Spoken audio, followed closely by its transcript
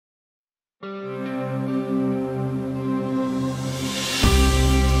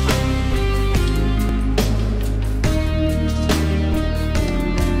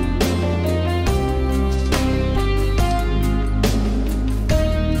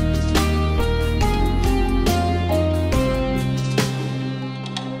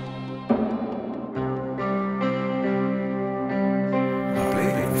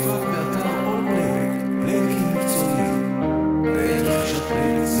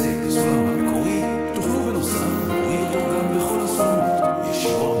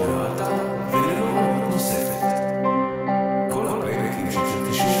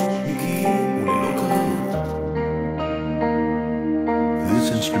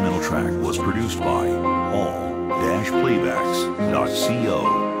instrumental track was produced by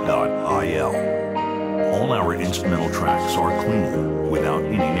all-playbacks.co.il. All our instrumental tracks are clean, without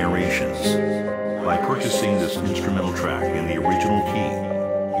any narrations. By purchasing this instrumental track in the original key,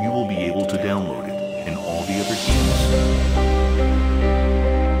 you will be able to download it in all the other keys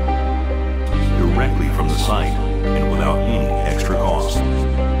directly from the site and without any extra cost.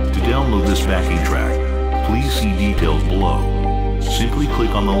 To download this backing track, please see details below. Simply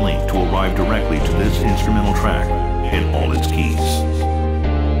click on the link to arrive directly to this instrumental track and all its keys.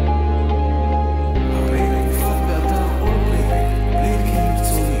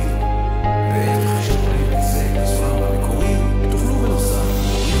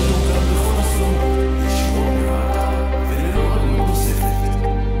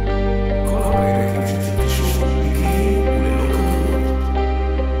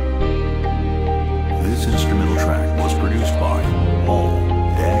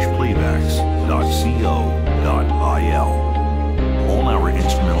 All our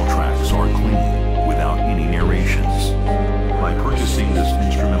instrumental tracks are clean, without any narrations. By purchasing this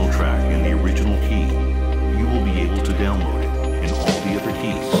instrumental track in the original key, you will be able to download it in all the other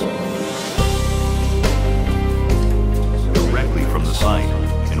keys directly from the site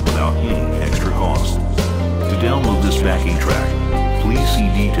and without any extra cost. To download this backing track, please see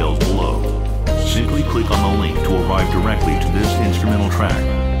details below. Simply click on the link to arrive directly to this instrumental track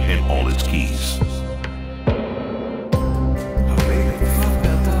and all its keys.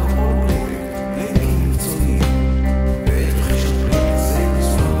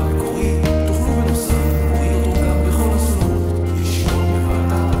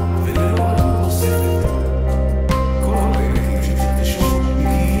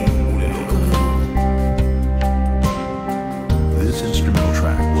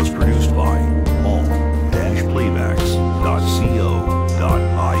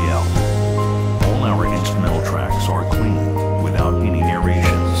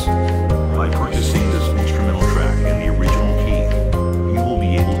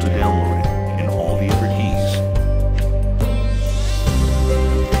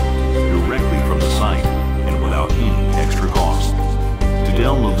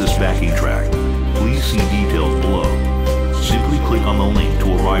 Backing track, please see details below. Simply click on the link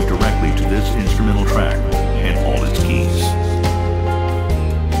to arrive directly to this instrumental track and all its keys.